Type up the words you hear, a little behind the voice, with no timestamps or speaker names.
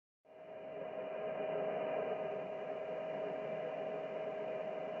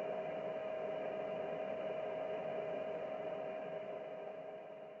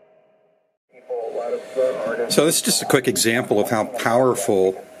So this is just a quick example of how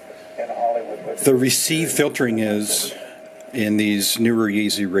powerful the receive filtering is in these newer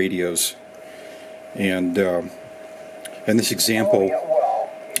Yaesu radios. And in this example,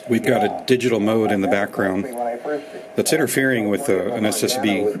 we've got a digital mode in the background that's interfering with an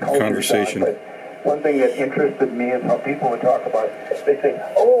SSB conversation. One thing that interested me is how people would talk about it. They say,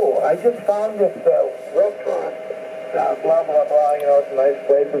 oh, I just found this restaurant, blah, blah, blah, you know, it's a nice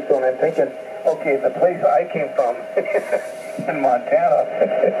place and so on. I'm thinking, okay, the place I came from in Montana,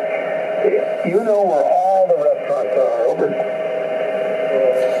 you know where all the restaurants are over.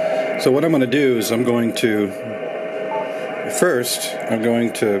 So what I'm going to do is I'm going to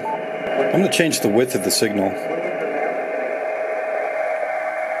change the width of the signal.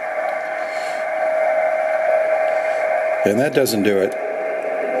 And that doesn't do it.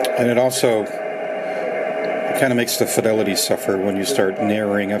 And it also kind of makes the fidelity suffer when you start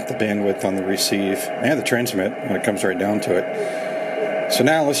narrowing up the bandwidth on the receive and the transmit when it comes right down to it. So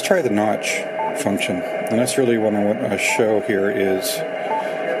now let's try the notch function. And that's really what I want to show here is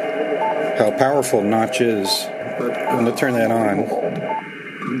how powerful notch is. I'm going to turn that on.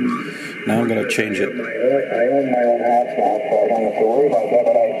 Now I'm going to change it. I own my own house now, so I don't have to worry about that,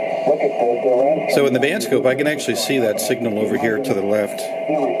 but I look at the So in the band scope, I can actually see that signal over here to the left.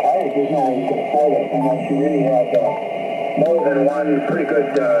 You're retired, there's no way you can afford it unless you really have more than one pretty good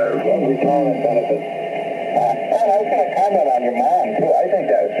retirement benefit. And I was going to comment on your mom, too. I think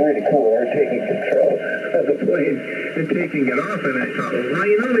that was really cool. Her taking control of the plane and taking it off, and I thought, well,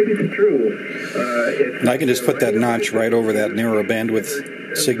 you know, maybe it's true. And I can just put that notch right over that narrow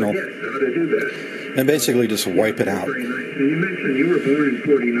bandwidth signal and basically just wipe it out. You mentioned you were born in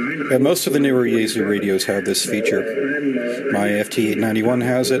 49. And most of the newer Yaesu radios have this feature. My FT891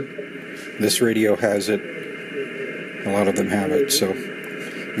 has it. This radio has it. A lot of them have it. So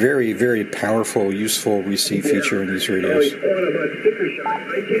very, very powerful, useful receive feature in these radios. I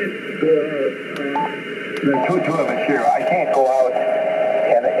can't go out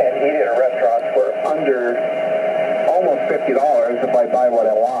and eat at a restaurant for under almost $50 if I buy what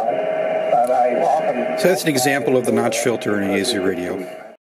I want. And I often... So that's an example of the notch filter in a Yaesu radio.